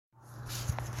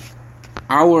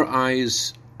Our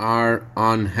eyes are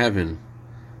on heaven,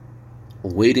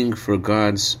 waiting for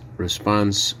God's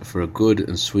response for a good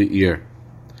and sweet year.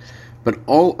 But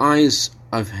all eyes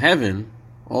of heaven,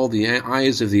 all the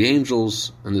eyes of the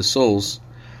angels and the souls,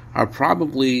 are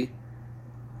probably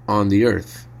on the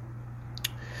earth.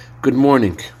 Good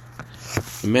morning.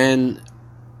 A man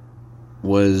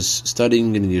was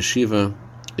studying in a yeshiva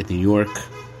in New York,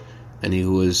 and he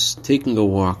was taking a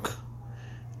walk.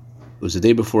 It was the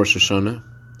day before Rosh Hashanah,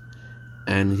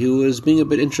 and he was being a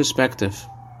bit introspective.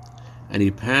 And he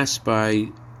passed by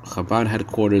Chabad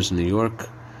headquarters in New York,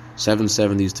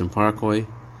 770 Eastern Parkway,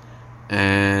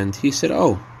 and he said,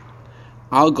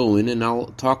 I'll go in and I'll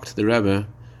talk to the Rebbe,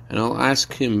 and I'll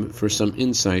ask him for some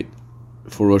insight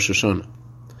for Rosh Hashanah.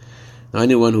 Now,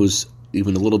 anyone who's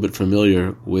even a little bit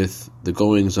familiar with the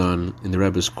goings-on in the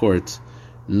Rebbe's court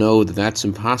know that that's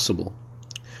impossible.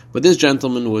 But this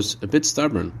gentleman was a bit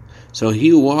stubborn, so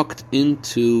he walked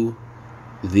into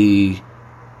the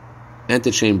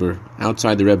antechamber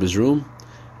outside the Rebbe's room,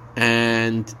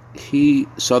 and he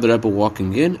saw the Rebbe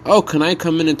walking in. Can I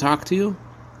come in and talk to you?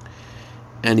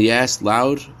 And he asked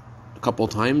loud a couple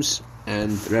times,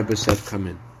 and the Rebbe said, come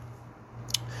in.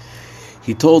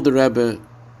 He told the Rebbe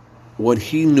what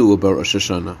he knew about Rosh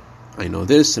Hashanah. I know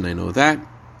this and I know that.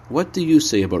 What do you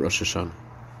say about Rosh Hashanah?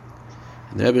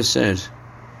 And the Rebbe said,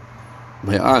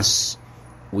 by us,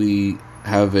 we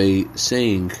have a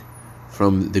saying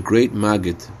from the great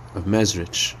Maggid of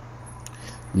Mezrich,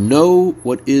 know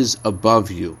what is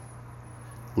above you.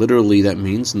 Literally, that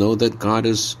means know that God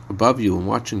is above you and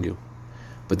watching you.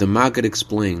 But the Maggid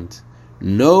explained,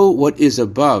 know what is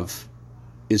above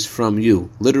is from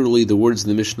you. Literally, the words in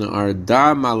the Mishnah are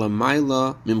da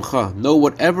malamayla mimcha. Know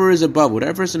whatever is above,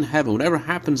 whatever is in heaven, whatever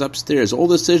happens upstairs, all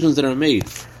decisions that are made,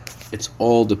 it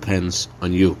all depends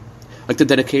on you. I'd like to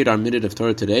dedicate our minute of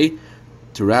Torah today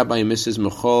to Rabbi and Mrs.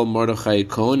 Michal Mordechai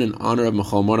Cohen in honor of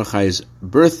Michal Mordechai's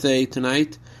birthday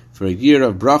tonight for a year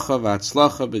of bracha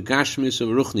v'atzlacha b'gashmis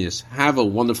u'ruchnius. Have a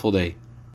wonderful day.